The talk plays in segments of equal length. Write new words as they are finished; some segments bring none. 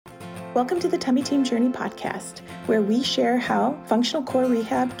Welcome to the Tummy Team Journey podcast, where we share how functional core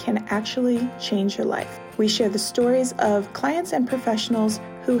rehab can actually change your life. We share the stories of clients and professionals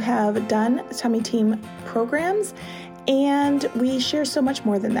who have done Tummy Team programs, and we share so much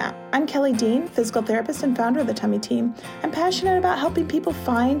more than that. I'm Kelly Dean, physical therapist and founder of the Tummy Team. I'm passionate about helping people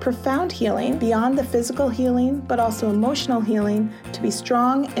find profound healing beyond the physical healing, but also emotional healing to be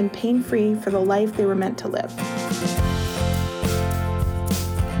strong and pain-free for the life they were meant to live.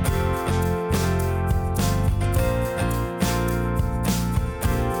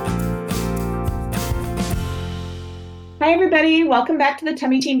 Hi, everybody. Welcome back to the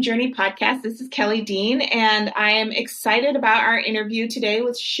Tummy Team Journey podcast. This is Kelly Dean, and I am excited about our interview today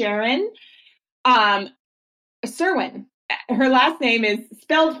with Sharon Serwin. Her last name is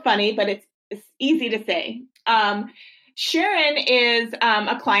spelled funny, but it's easy to say. Sharon is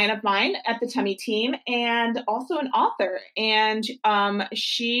a client of mine at the Tummy Team and also an author. And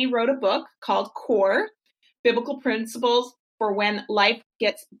she wrote a book called Core, Biblical Principles for When Life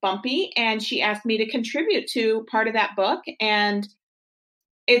Gets Bumpy, and she asked me to contribute to part of that book, and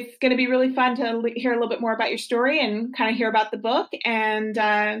it's going to be really fun to hear a little bit more about your story and kind of hear about the book and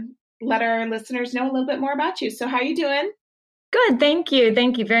let our listeners know a little bit more about you. So how are you doing? Good. Thank you.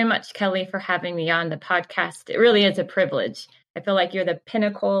 Thank you very much, Kelly, for having me on the podcast. It really is a privilege. I feel like you're the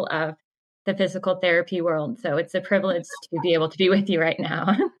pinnacle of the physical therapy world, so it's a privilege to be able to be with you right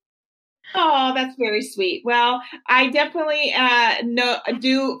now. Oh, that's very sweet. Well, I definitely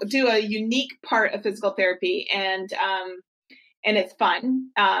do a unique part of physical therapy, and it's fun.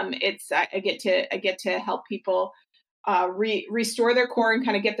 I get to help people restore their core and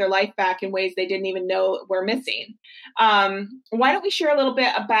kind of get their life back in ways they didn't even know were missing. Why don't we share a little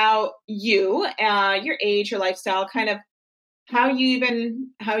bit about you, your age, your lifestyle, kind of how you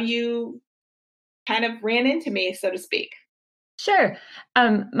kind of ran into me, so to speak. Sure.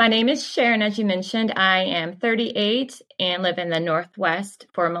 My name is Sharon, as you mentioned. I am 38 and live in the Northwest,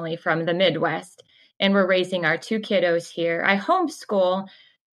 formerly from the Midwest, and we're raising our two kiddos here. I homeschool,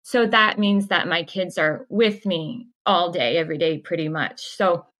 so that means that my kids are with me all day, every day, pretty much.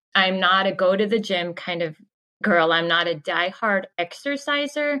 So I'm not a go to the gym kind of girl. I'm not a diehard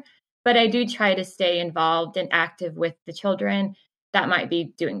exerciser, but I do try to stay involved and active with the children. That might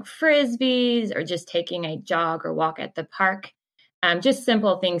be doing frisbees or just taking a jog or walk at the park. Just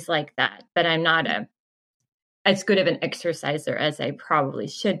simple things like that. But I'm not as good of an exerciser as I probably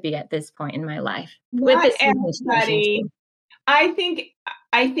should be at this point in my life. Not everybody. I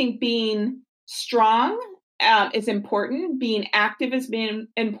think being strong is important. Being active is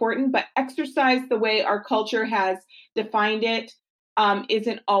important, but exercise, the way our culture has defined it,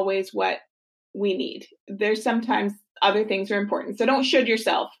 isn't always what we need. There's sometimes other things are important. So don't should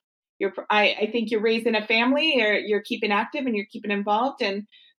yourself. I think you're raising a family, you're keeping active and you're keeping involved, and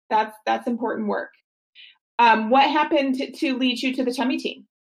that's important work. What happened to lead you to the Tummy Team?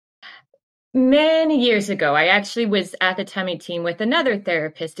 Many years ago, I actually was at the Tummy Team with another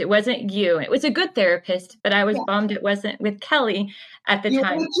therapist. It wasn't you. It was a good therapist, but I was bummed it wasn't with Kelly at the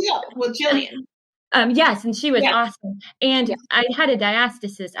time. With Jillian. Yes, and she was awesome. And I had a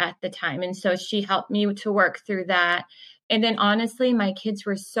diastasis at the time, and so she helped me to work through that. And then honestly, my kids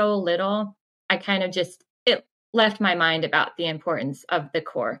were so little, I kind of it left my mind about the importance of the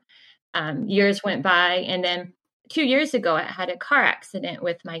core. Years went by, and then 2 years ago, I had a car accident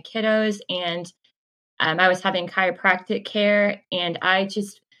with my kiddos, and I was having chiropractic care, and I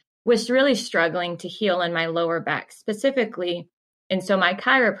just was really struggling to heal in my lower back specifically. And so my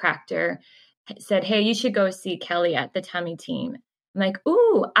chiropractor said, "Hey, you should go see Kelly at the Tummy Team." I'm like,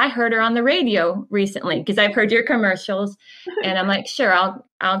 "Ooh, I heard her on the radio recently because I've heard your commercials." And I'm like, "Sure,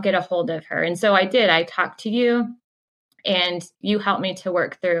 I'll get a hold of her." And so I did. I talked to you, and you helped me to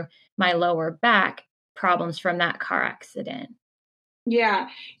work through my lower back problems from that car accident. Yeah,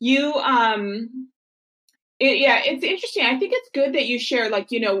 it's interesting. I think it's good that you share,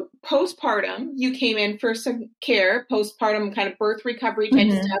 postpartum, you came in for some care, postpartum kind of birth recovery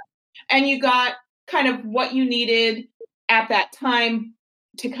type stuff, and you got kind of what you needed at that time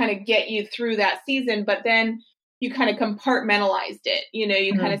to kind of get you through that season, but then you kind of compartmentalized it. You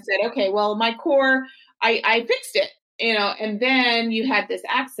kind of said, okay, well, my core, I fixed it, and then you had this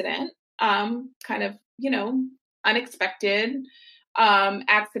accident, kind of, unexpected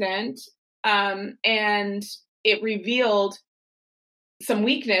accident, and it revealed some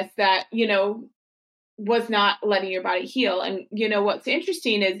weakness that, was not letting your body heal. And, what's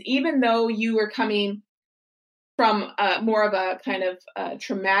interesting is even though you were coming from more of a kind of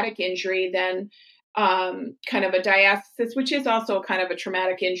traumatic injury than kind of a diastasis, which is also kind of a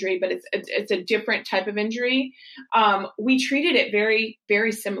traumatic injury, but it's a different type of injury. We treated it very,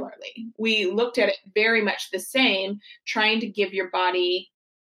 very similarly. We looked at it very much the same, trying to give your body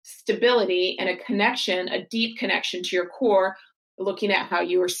stability and a connection, a deep connection to your core, looking at how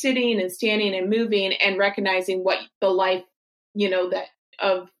you were sitting and standing and moving and recognizing what the life, that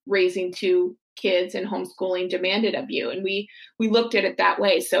of raising two kids and homeschooling demanded of you. And we looked at it that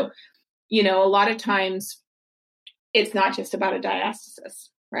way. So, a lot of times it's not just about a diastasis,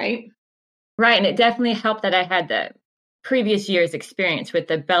 right? Right. And it definitely helped that I had the previous year's experience with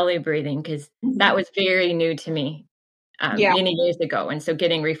the belly breathing, because that was very new to me many years ago. And so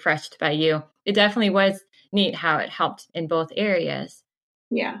getting refreshed by you, it definitely was neat how it helped in both areas.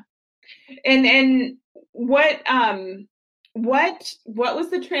 Yeah. And what was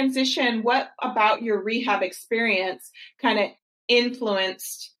the transition? What about your rehab experience kind of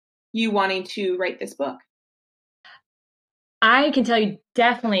influenced you wanting to write this book? I can tell you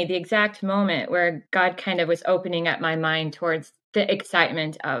definitely the exact moment where God kind of was opening up my mind towards the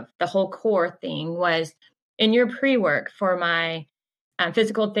excitement of the whole core thing was in your pre-work for my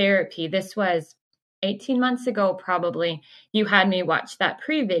physical therapy. This was 18 months ago, probably. You had me watch that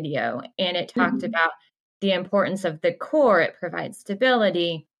pre-video, and it talked about the importance of the core. It provides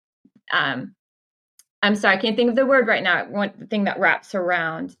stability. I'm sorry, I can't think of the word right now. One thing that wraps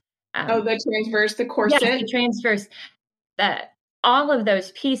around. The transverse, the corset. Yes, the transverse. That all of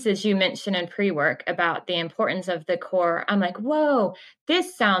those pieces you mentioned in pre-work about the importance of the core, I'm like, whoa,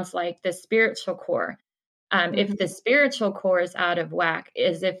 this sounds like the spiritual core. If the spiritual core is out of whack,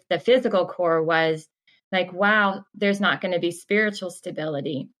 as if the physical core was like, wow, there's not going to be spiritual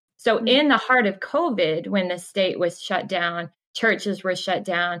stability. So in the heart of COVID, when the state was shut down, churches were shut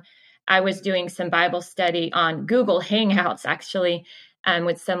down, I was doing some Bible study on Google Hangouts, actually,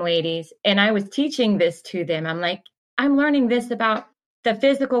 with some ladies. And I was teaching this to them. I'm like, I'm learning this about the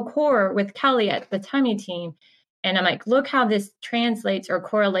physical core with Kelly at the Tummy Team. And I'm like, look how this translates or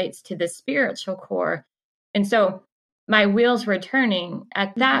correlates to the spiritual core. And so my wheels were turning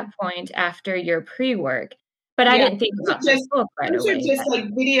at that point after your pre-work. But I didn't think about this book right away. Those are just like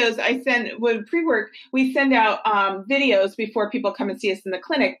videos I send with pre-work. We send out videos before people come and see us in the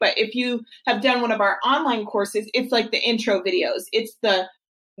clinic. But if you have done one of our online courses, it's like the intro videos. It's the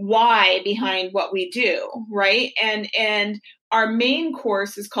why behind what we do, right? And our main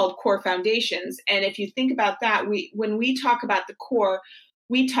course is called Core Foundations. And if you think about that, when we talk about the core,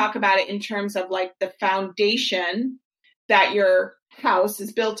 we talk about it in terms of like the foundation that your house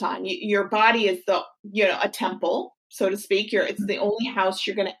is built on. Your body is a temple, so to speak. It's the only house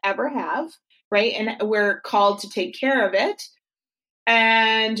you're going to ever have, right? And we're called to take care of it.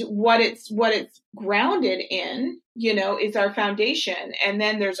 And what it's grounded in, is our foundation. And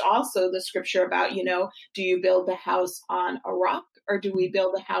then there's also the scripture about, do you build the house on a rock or do we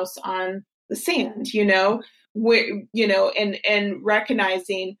build the house on the sand? And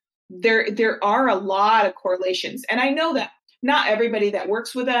recognizing there are a lot of correlations. And I know that not everybody that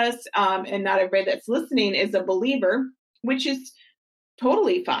works with us and not everybody that's listening is a believer, which is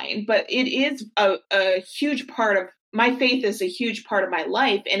totally fine. But it is a huge part of my faith is a huge part of my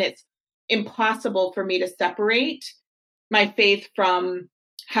life. And it's impossible for me to separate my faith from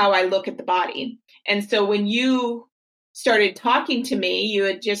how I look at the body. And so when you started talking to me, you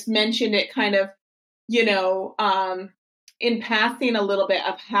had just mentioned it kind of, in passing a little bit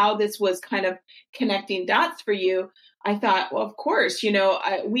of how this was kind of connecting dots for you. I thought, well, of course,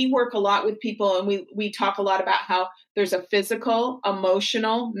 we work a lot with people and we talk a lot about how there's a physical,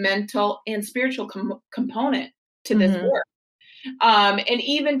 emotional, mental, and spiritual component to this work. And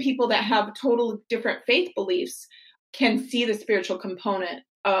even people that have total different faith beliefs can see the spiritual component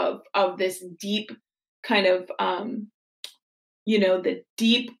of this deep kind of, the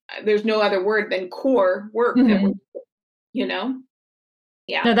deep, there's no other word than core work that we're,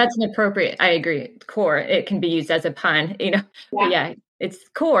 Yeah. No, that's an appropriate, I agree. Core, it can be used as a pun, But it's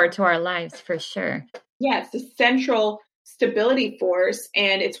core to our lives for sure. Yeah, it's the central stability force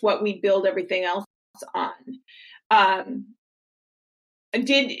and it's what we build everything else on.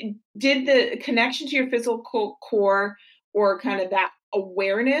 Did the connection to your physical core or kind of that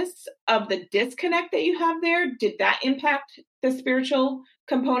awareness of the disconnect that you have there, did that impact the spiritual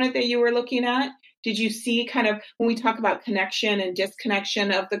component that you were looking at? Did you see kind of when we talk about connection and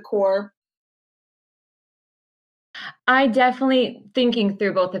disconnection of the core? I definitely, thinking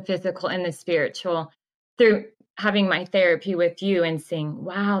through both the physical and the spiritual, through having my therapy with you and seeing,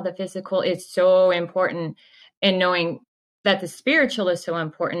 wow, the physical is so important, and knowing that the spiritual is so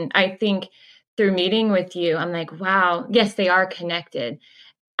important. I think through meeting with you, I'm like, wow, yes, they are connected.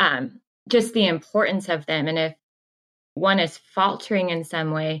 just the importance of them. And if one is faltering in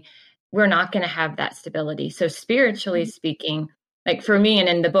some way, we're not going to have that stability. So spiritually speaking, like for me, and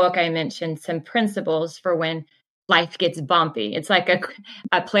in the book, I mentioned some principles for when life gets bumpy. It's like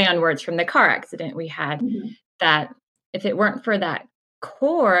a play on words from the car accident we had, that if it weren't for that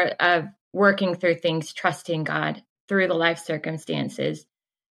core of working through things, trusting God through the life circumstances,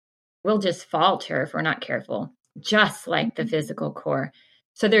 we'll just falter if we're not careful, just like the physical core.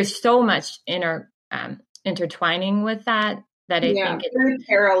 So there's so much intertwining with that I think it's very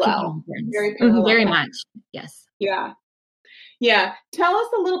parallel. Very parallel. Very much. Yes. Yeah. Yeah. Tell us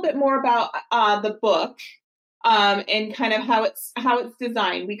a little bit more about the book and kind of how it's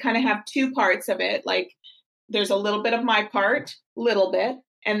designed. We kind of have two parts of it. Like there's a little bit of my part, little bit,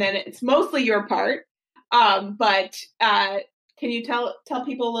 and then it's mostly your part. But can you tell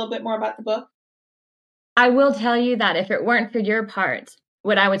people a little bit more about the book? I will tell you that if it weren't for your part,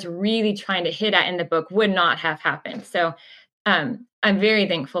 what I was really trying to hit at in the book would not have happened. So I'm very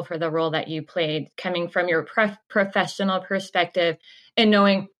thankful for the role that you played, coming from your professional perspective and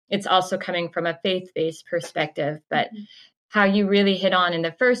knowing it's also coming from a faith-based perspective, but how you really hit on in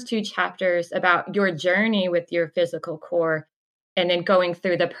the first two chapters about your journey with your physical core, and then going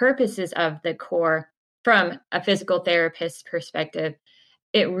through the purposes of the core from a physical therapist perspective.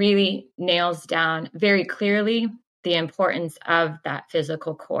 It really nails down very clearly the importance of that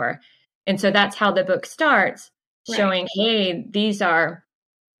physical core. And so that's how the book starts, showing, hey, these are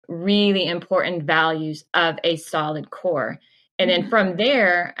really important values of a solid core. And then from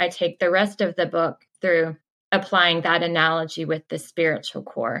there, I take the rest of the book through applying that analogy with the spiritual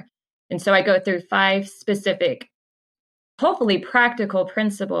core. And so I go through 5 specific, hopefully practical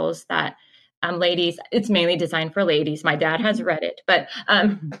principles that ladies, it's mainly designed for ladies. My dad has read it, but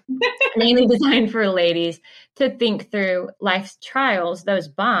mainly designed for ladies to think through life's trials, those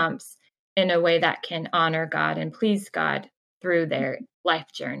bumps, in a way that can honor God and please God through their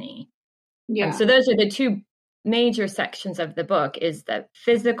life journey. Yeah. So those are the 2 major sections of the book, is the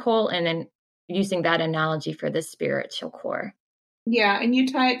physical and then using that analogy for the spiritual core. Yeah, and you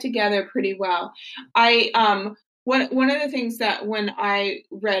tie it together pretty well. One of the things that when I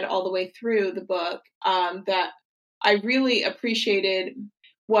read all the way through the book that I really appreciated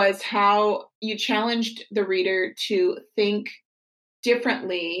was how you challenged the reader to think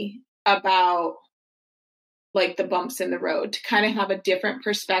differently about like the bumps in the road, to kind of have a different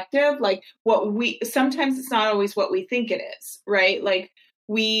perspective. Like sometimes it's not always what we think it is, right? Like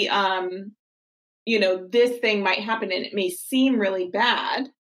we, this thing might happen and it may seem really bad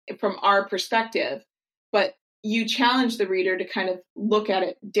from our perspective, but you challenge the reader to kind of look at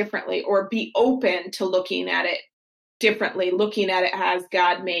it differently, or be open to looking at it differently, looking at it as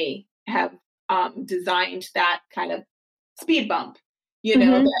God may have designed that kind of speed bump.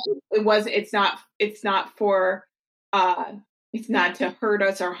 It's not to hurt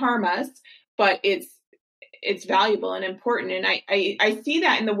us or harm us, but it's valuable and important. And I see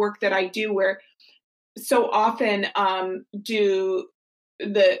that in the work that I do, where so often do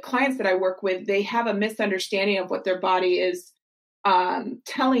the clients that I work with, they have a misunderstanding of what their body is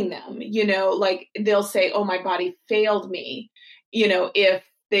telling them. Like they'll say, oh, my body failed me,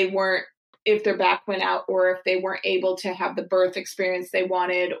 if their back went out, or if they weren't able to have the birth experience they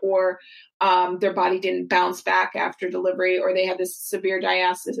wanted, or their body didn't bounce back after delivery, or they have this severe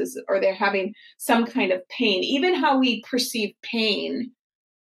diastasis, or they're having some kind of pain. Even how we perceive pain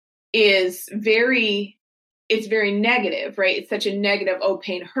is very negative, right? It's such a negative, oh,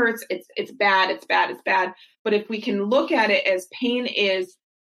 pain hurts, it's bad, it's bad, it's bad. But if we can look at it as pain is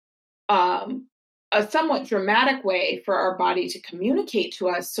a somewhat dramatic way for our body to communicate to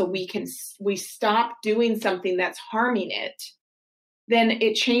us, so we stop doing something that's harming it, then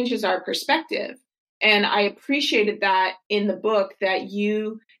it changes our perspective. And I appreciated that in the book, that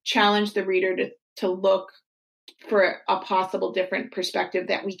you challenge the reader to look for a possible different perspective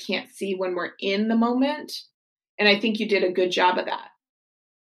that we can't see when we're in the moment. And I think you did a good job of that.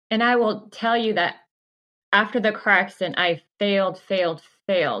 And I will tell you that after the car accident, I failed,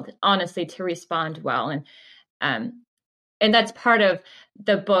 honestly, to respond well. And that's part of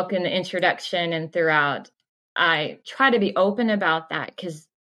the book and the introduction and throughout. I try to be open about that, because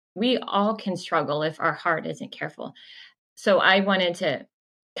we all can struggle if our heart isn't careful. So I wanted to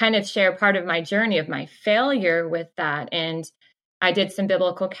kind of share part of my journey of my failure with that. And I did some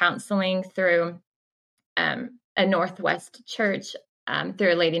biblical counseling through a Northwest church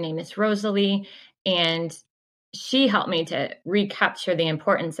through a lady named Miss Rosalie. And she helped me to recapture the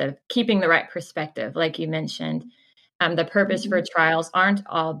importance of keeping the right perspective, like you mentioned. The purpose for trials aren't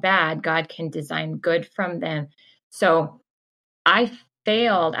all bad. God can design good from them. So I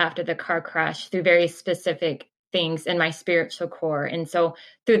failed after the car crash through very specific things in my spiritual core. And so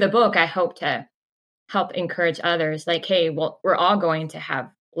through the book, I hope to help encourage others like, hey, well, we're all going to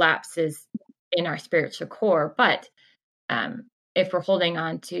have lapses in our spiritual core, but if we're holding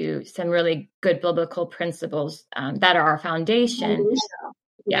on to some really good biblical principles that are our foundation,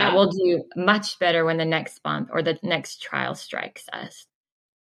 we'll do much better when the next bump or the next trial strikes us.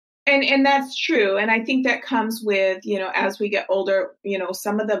 And that's true. And I think that comes with, as we get older,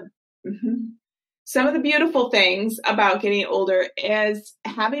 some of the beautiful things about getting older is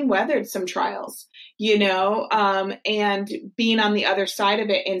having weathered some trials, and being on the other side of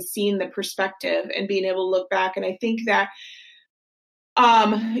it and seeing the perspective and being able to look back. And I think that,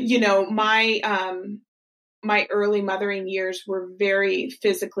 my early mothering years were very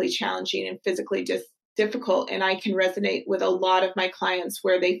physically challenging and physically difficult. And I can resonate with a lot of my clients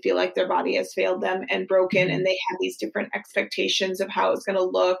where they feel like their body has failed them and broken, and they have these different expectations of how it's going to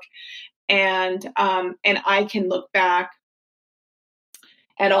look. And I can look back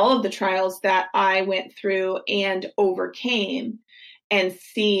at all of the trials that I went through and overcame and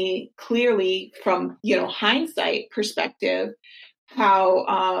see clearly from, hindsight perspective,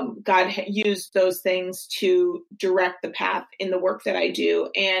 how God used those things to direct the path in the work that I do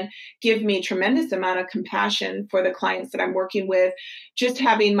and give me tremendous amount of compassion for the clients that I'm working with. Just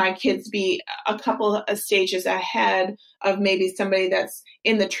having my kids be a couple of stages ahead of maybe somebody that's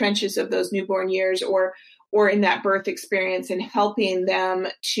in the trenches of those newborn years or in that birth experience, and helping them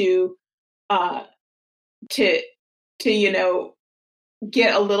to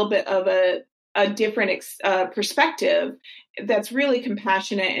get a little bit of a different perspective that's really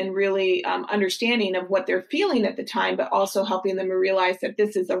compassionate and really understanding of what they're feeling at the time, but also helping them to realize that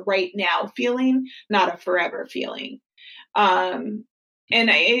this is a right now feeling, not a forever feeling. And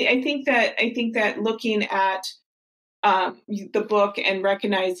I think that looking at the book and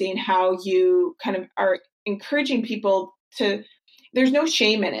recognizing how you kind of are encouraging people to, there's no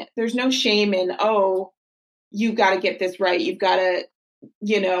shame in it. There's no shame in, oh, you've got to get this right. You've got to,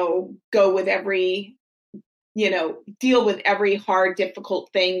 go with every, deal with every hard, difficult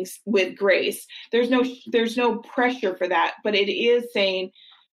things with grace. There's no pressure for that, but it is saying,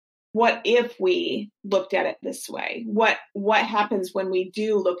 what if we looked at it this way? What happens when we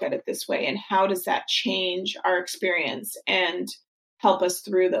do look at it this way? And how does that change our experience and help us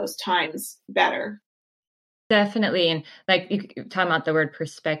through those times better? Definitely. And like you talking about the word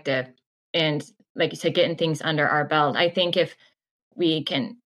perspective, and like you said, getting things under our belt. I think if we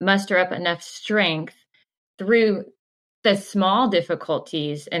can muster up enough strength through the small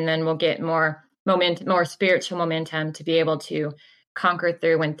difficulties, and then we'll get more momentum, more spiritual momentum to be able to conquer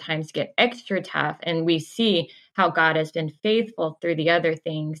through when times get extra tough. And we see how God has been faithful through the other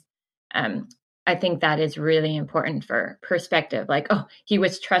things. I think that is really important for perspective. Like, oh, he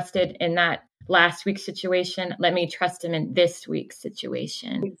was trusted in that last week's situation. Let me trust him in this week's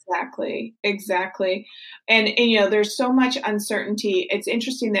situation. Exactly. And there's so much uncertainty. It's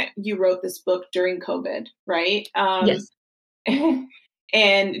interesting that you wrote this book during COVID, right? Yes.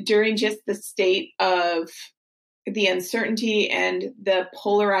 And during just the state of the uncertainty and the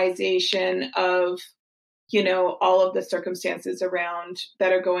polarization of, all of the circumstances around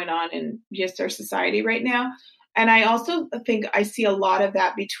that are going on in just our society right now. And I also think I see a lot of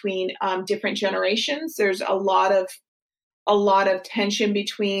that between different generations. There's a lot of tension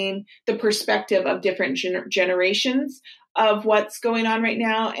between the perspective of different generations of what's going on right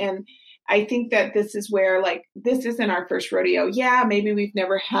now. And I think that this is where, this isn't our first rodeo. Yeah, maybe we've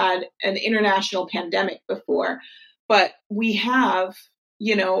never had an international pandemic before, but we have,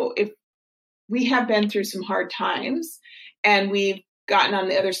 if we have been through some hard times and we've gotten on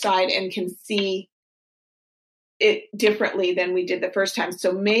the other side and can see it differently than we did the first time.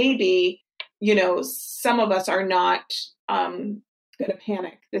 So maybe, some of us are not going to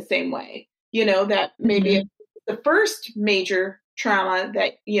panic the same way, that maybe the first major trauma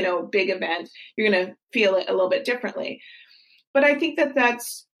that, big event, you're going to feel it a little bit differently. But I think that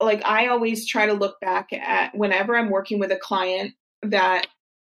that's I always try to look back at whenever I'm working with a client that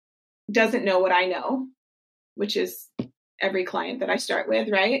doesn't know what I know, which is every client that I start with,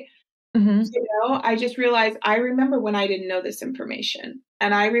 right? I just realized I remember when I didn't know this information.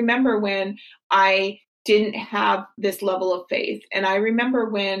 And I remember when I didn't have this level of faith. And I remember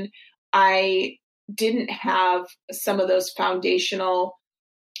when I didn't have some of those foundational,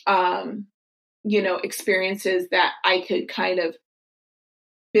 experiences that I could kind of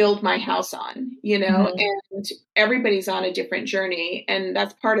build my house on, and everybody's on a different journey. And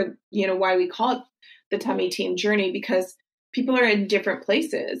that's part of, why we call it the Tummy Team journey, because people are in different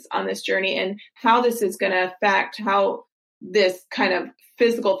places on this journey, and how this is going to affect how this kind of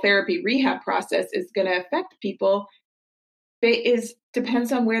physical therapy rehab process is going to affect people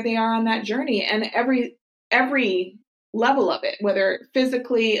depends on where they are on that journey, and every level of it, whether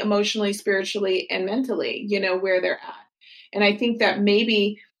physically, emotionally, spiritually, and mentally, where they're at. And I think that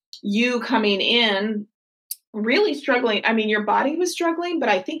maybe you coming in really struggling, I mean, your body was struggling, but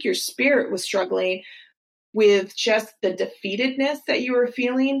I think your spirit was struggling with just the defeatedness that you were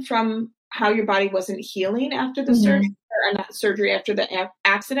feeling from how your body wasn't healing after the surgery, or not surgery, after the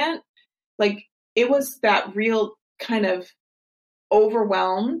accident. Like, it was that real kind of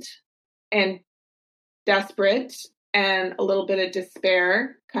overwhelmed and desperate and a little bit of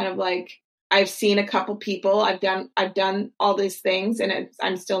despair, kind of like, I've seen a couple people, I've done all these things, and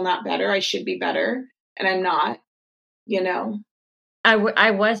I'm still not better. I should be better, and I'm not,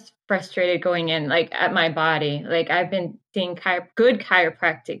 I was frustrated going in, like, at my body. Like, I've been seeing good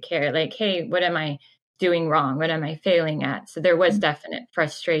chiropractic care. Like, hey, what am I doing wrong? What am I failing at? So there was definite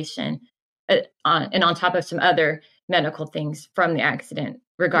frustration, and on top of some other medical things from the accident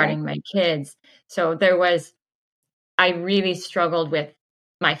regarding my kids. So I really struggled with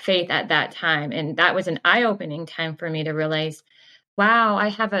my faith at that time. And that was an eye-opening time for me to realize, wow, I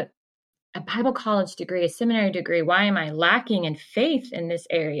have a Bible college degree, a seminary degree. Why am I lacking in faith in this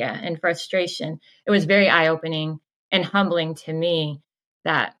area and frustration? It was very eye-opening and humbling to me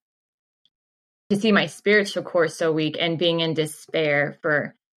that to see my spiritual core so weak and being in despair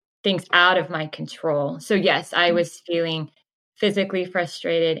for things out of my control. So yes, I was feeling physically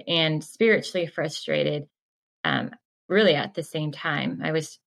frustrated and spiritually frustrated, really at the same time. I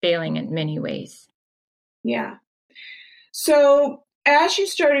was failing in many ways. Yeah. So as you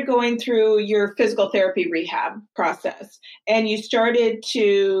started going through your physical therapy rehab process and you started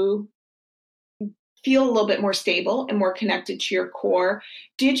to feel a little bit more stable and more connected to your core,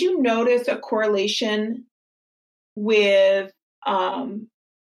 did you notice a correlation with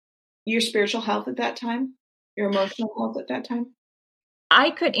your spiritual health at that time, your emotional health at that time?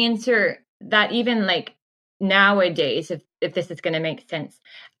 I could answer that even like nowadays, if this is going to make sense.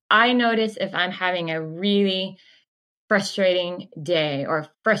 I notice if I'm having a really frustrating day or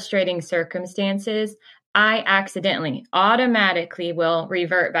frustrating circumstances, I automatically will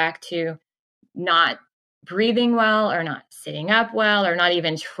revert back to not breathing well or not sitting up well or not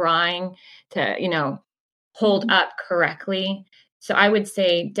even trying to, hold up correctly. So I would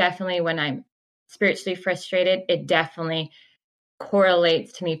say definitely when I'm spiritually frustrated, it definitely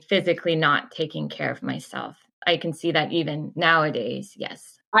correlates to me physically not taking care of myself. I can see that even nowadays.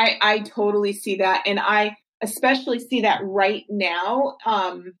 Yes. I totally see that. And I especially see that right now.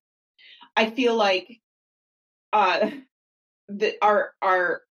 I feel like our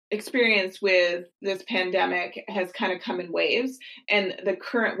experience with this pandemic has kind of come in waves, and the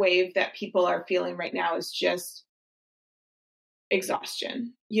current wave that people are feeling right now is just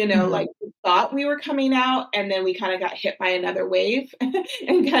exhaustion. Like, we thought we were coming out, and then we kind of got hit by another wave.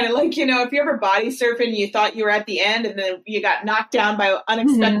 And kind of like, if you're ever body surfing, you thought you were at the end, and then you got knocked down by an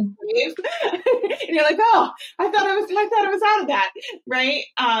unexpected wave. And you're like, oh, I thought I was out of that. Right.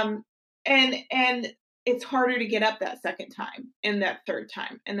 And it's harder to get up that second time, and that third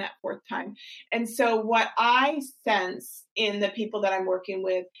time, and that fourth time. And so what I sense in the people that I'm working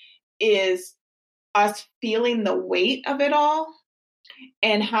with is us feeling the weight of it all,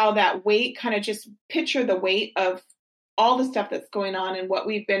 and how that weight, kind of just picture the weight of all the stuff that's going on and what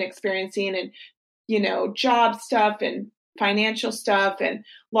we've been experiencing, and, job stuff and financial stuff and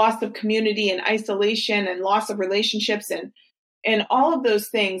loss of community and isolation and loss of relationships and all of those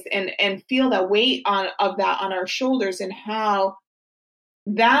things, and feel the weight of that on our shoulders, and how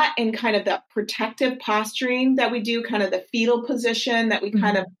that, and kind of the protective posturing that we do, kind of the fetal position that we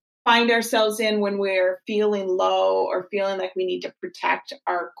kind of find ourselves in when we're feeling low or feeling like we need to protect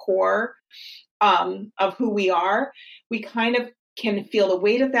our core of who we are. We kind of can feel the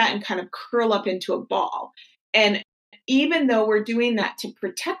weight of that and kind of curl up into a ball. And even though we're doing that to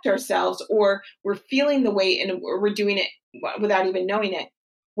protect ourselves, or we're feeling the weight and we're doing it without even knowing it,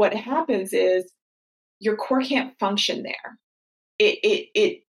 what happens is your core can't function there.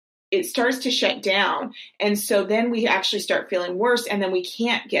 It starts to shut down. And so then we actually start feeling worse, and then we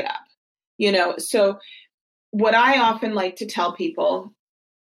can't get up, So what I often like to tell people,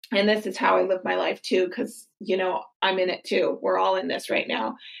 and this is how I live my life too, because, I'm in it too. We're all in this right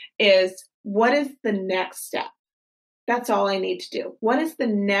now, is what is the next step? That's all I need to do. What is the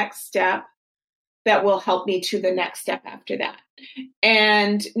next step that will help me to the next step after that?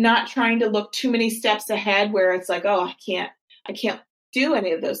 And not trying to look too many steps ahead where it's like, oh, I can't do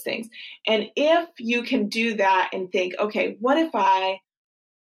any of those things. And if you can do that and think, okay, what if I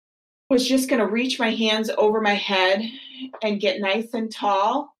was just going to reach my hands over my head and get nice and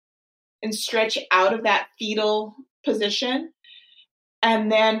tall and stretch out of that fetal position,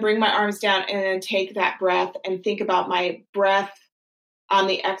 and then bring my arms down and then take that breath and think about my breath on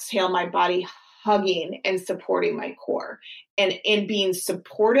the exhale, my body hugging and supporting my core, and in being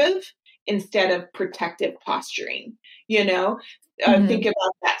supportive instead of protective posturing, think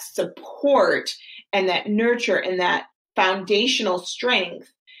about that support and that nurture and that foundational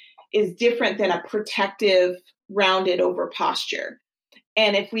strength is different than a protective, rounded over posture.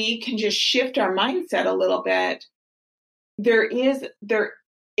 And if we can just shift our mindset a little bit,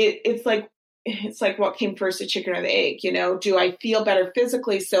 it's like what came first, the chicken or the egg? Do I feel better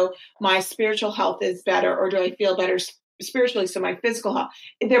physically so my spiritual health is better, or do I feel better spiritually so my physical health?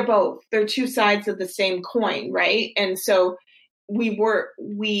 They're two sides of the same coin, right? And so we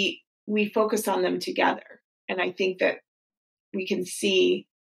focus on them together, and I think that we can see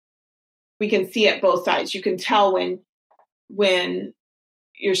it both sides. You can tell when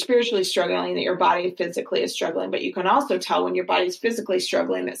you're spiritually struggling that your body physically is struggling, but you can also tell when your body's physically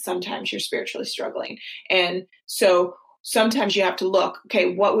struggling that sometimes you're spiritually struggling. And so sometimes you have to look,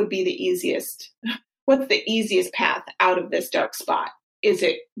 okay, what's the easiest path out of this dark spot? Is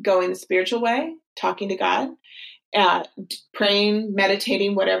it going the spiritual way, talking to God, praying,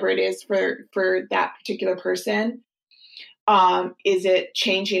 meditating, whatever it is for that particular person? Is it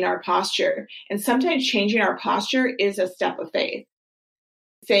changing our posture? And sometimes changing our posture is a step of faith.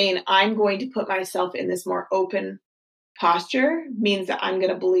 Saying, I'm going to put myself in this more open posture means that I'm going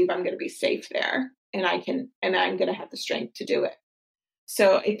to believe I'm going to be safe there, and I'm going to have the strength to do it.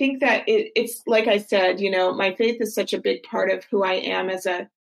 So I think that it's like I said, my faith is such a big part of who I am as a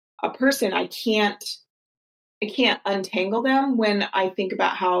person. I can't untangle them when I think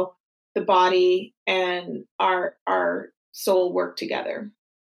about how the body and our soul work together.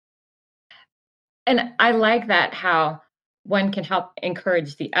 And I like that, how one can help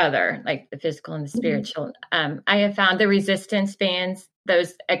encourage the other, like the physical and the spiritual. I have found the resistance bands,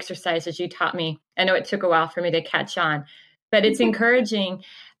 those exercises you taught me, I know it took a while for me to catch on, but it's encouraging.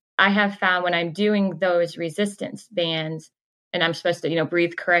 I have found when I'm doing those resistance bands and I'm supposed to,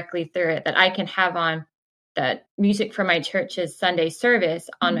 breathe correctly through it, that I can have on the music from my church's Sunday service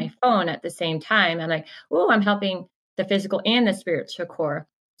on my phone at the same time. I'm like, oh, I'm helping the physical and the spiritual core.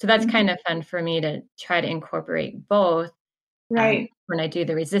 So that's kind of fun for me to try to incorporate both. Right. When I do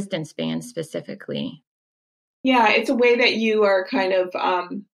the resistance band specifically. Yeah, it's a way that you are kind of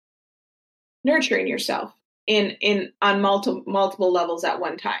nurturing yourself on multiple levels at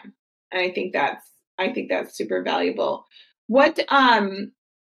one time. And I think that's super valuable. What do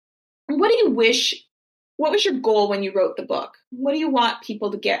you wish? What was your goal when you wrote the book? What do you want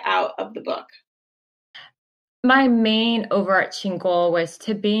people to get out of the book? My main overarching goal was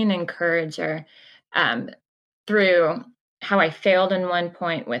to be an encourager through how I failed in one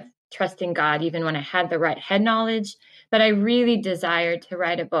point with trusting God, even when I had the right head knowledge. But I really desired to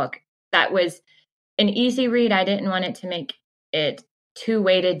write a book that was an easy read. I didn't want it to make it too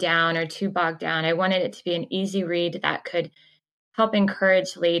weighted down or too bogged down. I wanted it to be an easy read that could help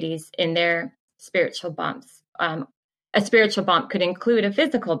encourage ladies in their spiritual bumps. A spiritual bump could include a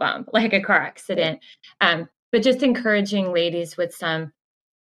physical bump, like a car accident, but just encouraging ladies with some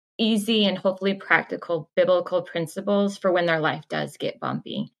easy and hopefully practical biblical principles for when their life does get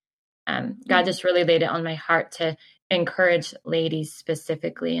bumpy. God just really laid it on my heart to encourage ladies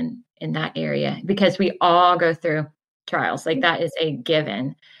specifically in that area, because we all go through trials. Like, that is a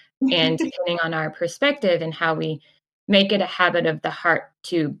given. And depending on our perspective and how we make it a habit of the heart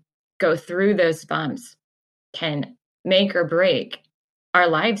to go through those bumps can make or break our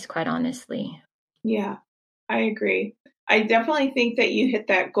lives, quite honestly. Yeah, I agree. I definitely think that you hit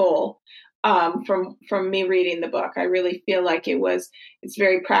that goal from me reading the book. I really feel like it's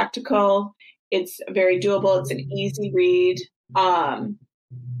very practical. It's very doable. It's an easy read.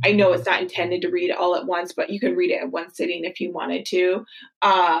 I know it's not intended to read all at once, but you could read it at one sitting if you wanted to.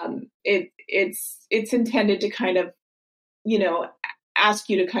 It's intended to kind of, ask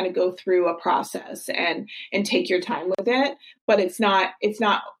you to kind of go through a process and take your time with it, but it's not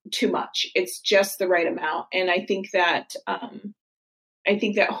too much. It's just the right amount. And I think that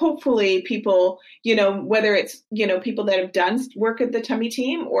hopefully people, whether it's, people that have done work at the Tummy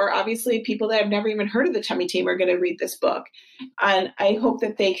Team, or obviously people that have never even heard of the Tummy Team are going to read this book. And I hope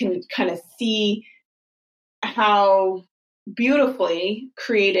that they can kind of see how beautifully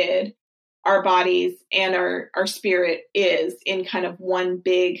created our bodies and our spirit is in kind of one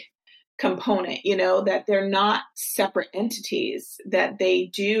big component, that they're not separate entities, that they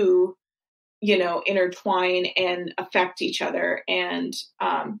do intertwine and affect each other, and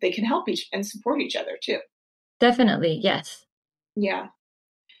they can help each and support each other too. Definitely. Yes. Yeah.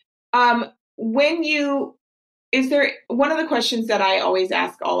 Is there one of the questions that I always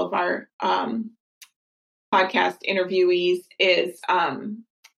ask all of our podcast interviewees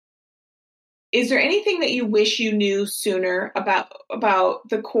is there anything that you wish you knew sooner about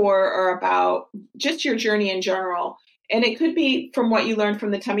the core or about just your journey in general? And it could be from what you learned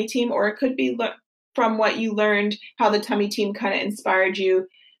from the Tummy Team, or it could be from what you learned, how the Tummy Team kind of inspired you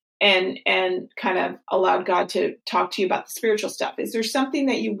and kind of allowed God to talk to you about the spiritual stuff. Is there something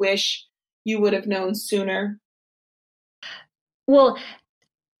that you wish you would have known sooner? Well,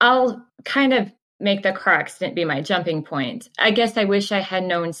 I'll kind of make the car accident be my jumping point. I guess I wish I had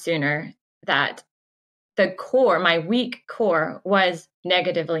known sooner that the core, my weak core, was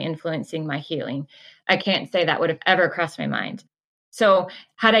negatively influencing my healing. I can't say that would have ever crossed my mind. So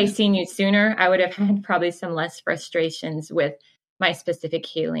had I seen you sooner, I would have had probably some less frustrations with my specific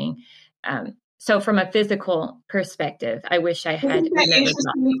healing. So from a physical perspective, I wish I had. Isn't that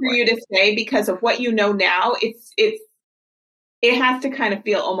interesting for you to say, because of what you know now? It has to kind of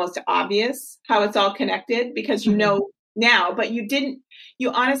feel almost obvious how it's all connected, because you know now, but you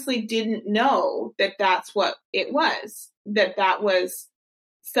honestly didn't know that that's what it was, that was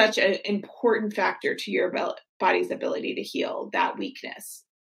such an important factor to your body's ability to heal, that weakness.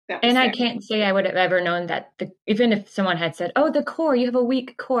 And I can't say I would have ever known that, even if someone had said, oh, the core, you have a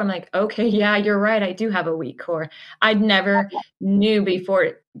weak core. I'm like, okay, yeah, you're right. I do have a weak core. I'd never knew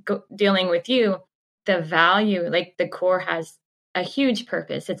before dealing with you the value, like the core has a huge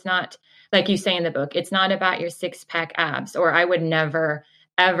purpose. It's not, like you say in the book, it's not about your 6-pack abs, or I would never,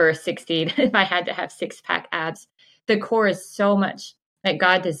 ever succeed if I had to have 6-pack abs. The core is so much, like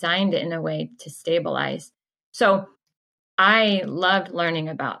God designed it in a way to stabilize. So I loved learning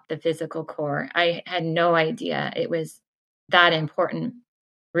about the physical core. I had no idea it was that important,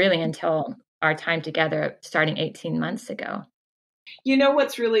 really, until our time together starting 18 months ago. You know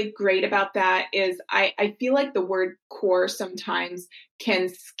what's really great about that is I feel like the word core sometimes can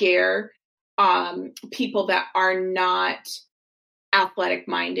scare people that are not athletic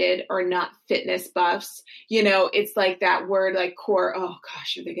minded or not fitness buffs. It's like that word, like core. Oh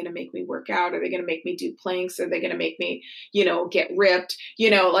gosh, are they going to make me work out? Are they going to make me do planks? Are they going to make me, get ripped?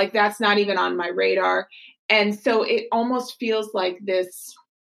 Like that's not even on my radar. And so it almost feels like this,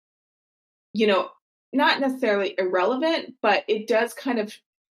 not necessarily irrelevant, but it does kind of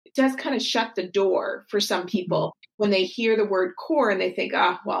shut the door for some people when they hear the word core and they think,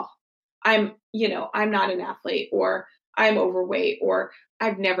 well, I'm not an athlete, or I'm overweight, or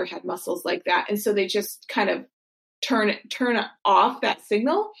I've never had muscles like that. And so they just kind of turn off that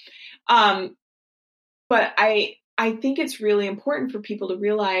signal. But I think it's really important for people to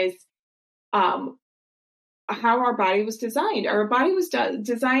realize how our body was designed. Our body was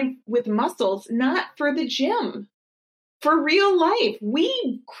designed with muscles, not for the gym, for real life.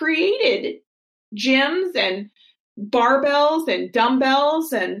 We created gyms and barbells and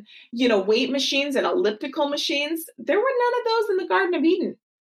dumbbells and, weight machines and elliptical machines. There were none of those in the Garden of Eden.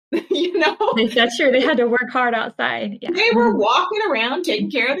 That's true. They had to work hard outside. Yeah. They were walking around taking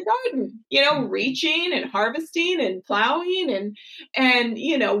care of the garden, reaching and harvesting and plowing and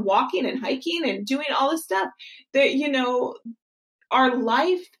walking and hiking and doing all this stuff. That our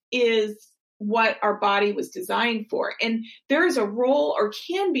life is what our body was designed for, and there is a role, or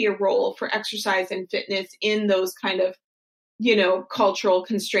can be a role, for exercise and fitness in those kind of cultural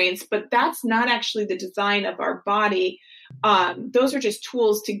constraints, but that's not actually the design of our body. Those are just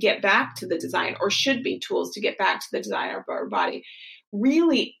tools to get back to the design, or should be tools to get back to the design of our body.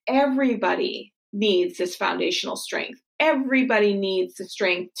 Really, everybody needs this foundational strength. Everybody needs the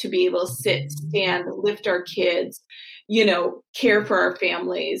strength to be able to sit, stand, lift our kids, care for our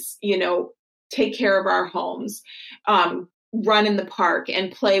families, take care of our homes, run in the park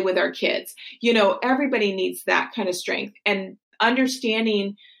and play with our kids. Everybody needs that kind of strength, and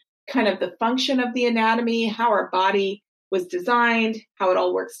understanding kind of the function of the anatomy, how our body was designed, how it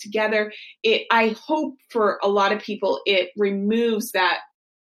all works together. I hope for a lot of people, it removes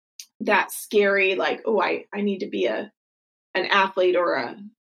that scary, like, oh, I need to be an athlete or a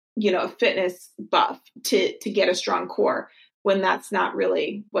fitness buff to get a strong core, when that's not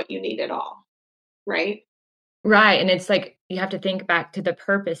really what you need at all. Right. Right. And it's like, you have to think back to the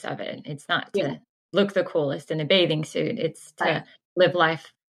purpose of it. It's not to look the coolest in a bathing suit. It's to live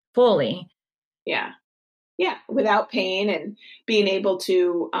life fully. Yeah. Yeah. Without pain, and being able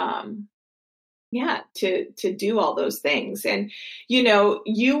to, to do all those things. And,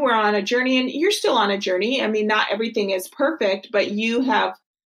 you were on a journey, and you're still on a journey. I mean, not everything is perfect, but you have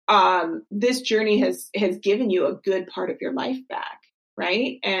this journey has given you a good part of your life back,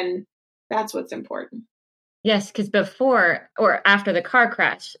 right? And that's what's important. Yes, because before or after the car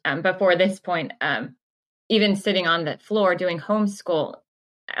crash, before this point, even sitting on the floor doing homeschool,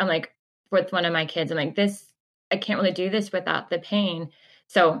 I'm like, with one of my kids, I'm like, I can't really do this without the pain.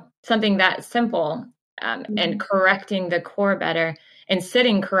 So something that simple, and correcting the core better and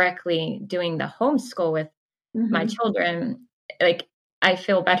sitting correctly, doing the homeschool with my children, like I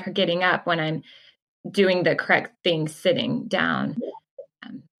feel better getting up when I'm doing the correct thing, sitting down.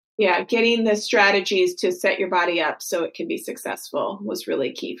 Yeah, getting the strategies to set your body up so it can be successful was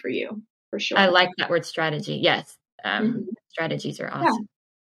really key for you, for sure. I like that word, strategy. Yes. Strategies are awesome. Yeah.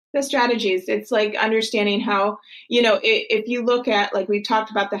 The strategies, it's like understanding how, if you look at, like we talked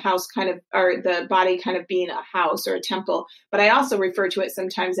about the house kind of, or the body kind of being a house or a temple, but I also refer to it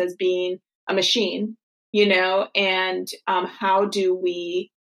sometimes as being a machine, and how do we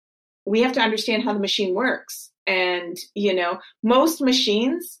have to understand how the machine works. And, most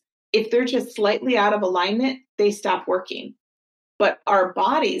machines, if they're just slightly out of alignment, they stop working. But our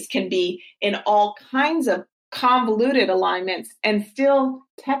bodies can be in all kinds of convoluted alignments and still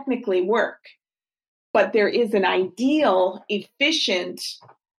technically work. But there is an ideal, efficient,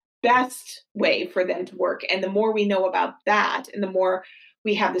 best way for them to work. And the more we know about that, and the more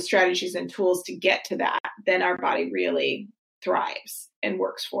we have the strategies and tools to get to that, then our body really thrives and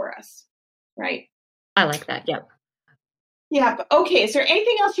works for us. Right? I like that. Yep. Yeah. Okay. Is there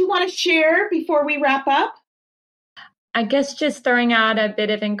anything else you want to share before we wrap up? I guess just throwing out a bit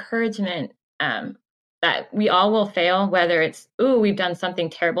of encouragement, that we all will fail, whether it's, we've done something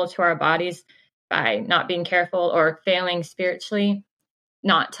terrible to our bodies by not being careful or failing spiritually,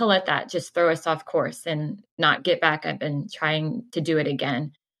 not to let that just throw us off course and not get back up and trying to do it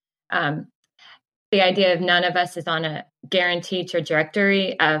again. The idea of none of us is on a guaranteed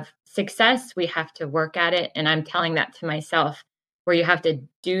trajectory of success. We have to work at it. And I'm telling that to myself, where you have to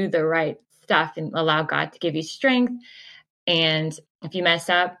do the right stuff and allow God to give you strength. And if you mess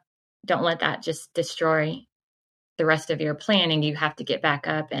up, don't let that just destroy the rest of your planning. You have to get back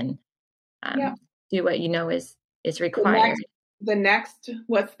up and do what you know is required.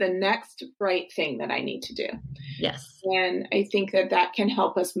 What's the next right thing that I need to do? Yes. And I think that can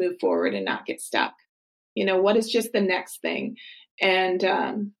help us move forward and not get stuck. What is just the next thing?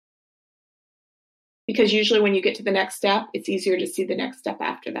 And because usually when you get to the next step, it's easier to see the next step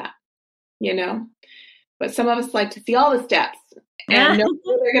after that, but some of us like to see all the steps and know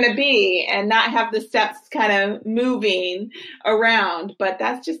where they're going to be and not have the steps kind of moving around. But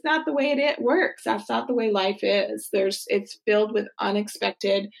that's just not the way it works. That's not the way life is. It's filled with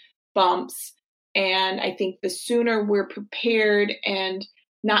unexpected bumps. And I think the sooner we're prepared and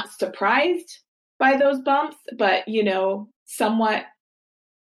not surprised by those bumps, but, somewhat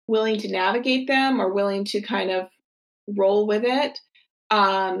willing to navigate them or willing to kind of roll with it,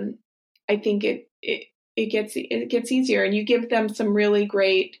 I think it gets easier, and you give them some really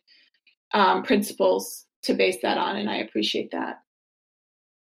great principles to base that on, and I appreciate that.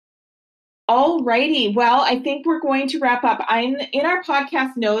 All righty. Well, I think we're going to wrap up. In our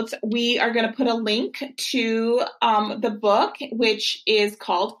podcast notes, we are going to put a link to the book, which is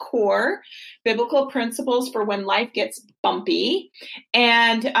called Core: Biblical Principles for When Life Gets Bumpy,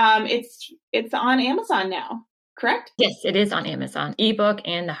 and it's on Amazon now. Correct? Yes, it is on Amazon, ebook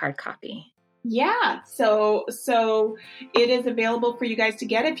and the hard copy. Yeah, so it is available for you guys to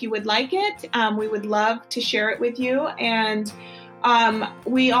get if you would like it. We would love to share it with you, and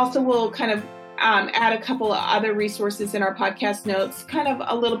we also will kind of add a couple of other resources in our podcast notes, kind of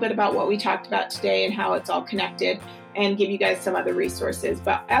a little bit about what we talked about today and how it's all connected, and give you guys some other resources.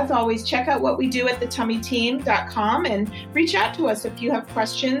 But as always, check out what we do at thetummyteam.com and reach out to us if you have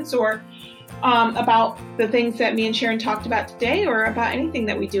questions or about the things that me and Sharon talked about today, or about anything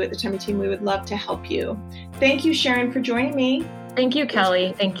that we do at the Tummy Team. We would love to help you. Thank you, Sharon, for joining me. Thank you,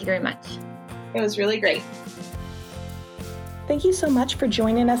 Kelly. Thank you very much. It was really great. Thank you so much for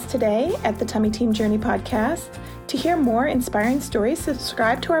joining us today at the Tummy Team Journey podcast. To hear more inspiring stories,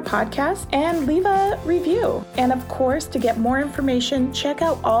 subscribe to our podcast and leave a review. And of course, to get more information, check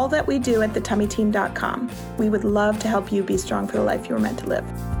out all that we do at thetummyteam.com. We would love to help you be strong for the life you were meant to live.